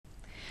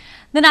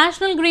The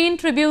National Green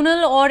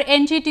Tribunal or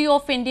NGT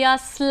of India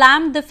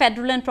slammed the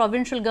federal and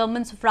provincial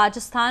governments of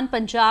Rajasthan,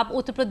 Punjab,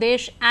 Uttar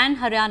Pradesh and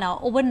Haryana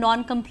over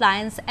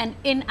non-compliance and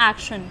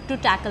inaction to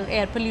tackle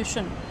air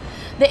pollution.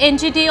 The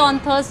NGT on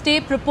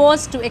Thursday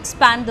proposed to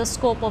expand the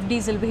scope of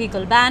diesel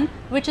vehicle ban,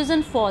 which is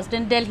enforced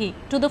in Delhi,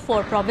 to the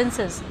 4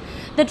 provinces.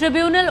 The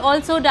tribunal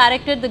also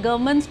directed the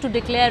governments to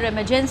declare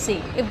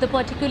emergency if the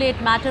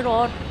particulate matter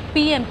or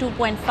PM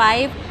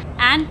 2.5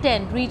 and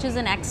 10 reaches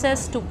in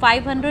excess to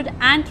 500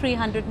 and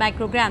 300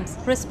 micrograms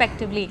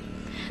respectively.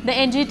 The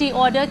NGT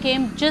order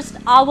came just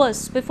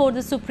hours before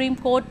the Supreme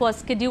Court was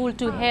scheduled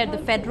to hear the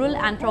federal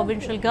and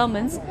provincial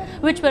governments,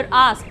 which were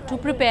asked to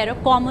prepare a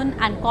common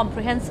and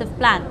comprehensive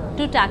plan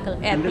to tackle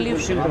air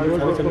pollution.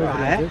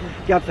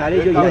 कि आप सारे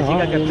जो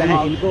याचिका करता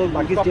है इनको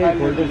बाकी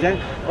stake holders हैं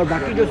और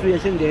बाकी जो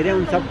सजेशन दे रहे हैं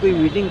उन सबको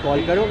मीटिंग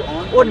कॉल करो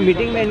और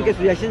मीटिंग में इनके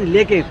सजेशन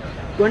लेके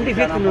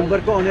 25 नवंबर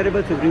को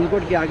ऑनरेबल सुप्रीम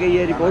कोर्ट के आगे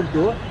ये रिपोर्ट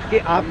दो कि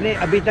आपने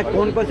अभी तक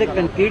कौन कौन से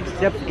कंक्रीट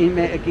स्टेप्स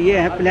किए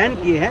हैं, प्लान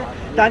किए हैं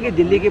ताकि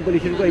दिल्ली के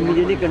पोल्यूशन को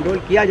इमीडिएटली कंट्रोल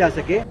किया जा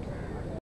सके।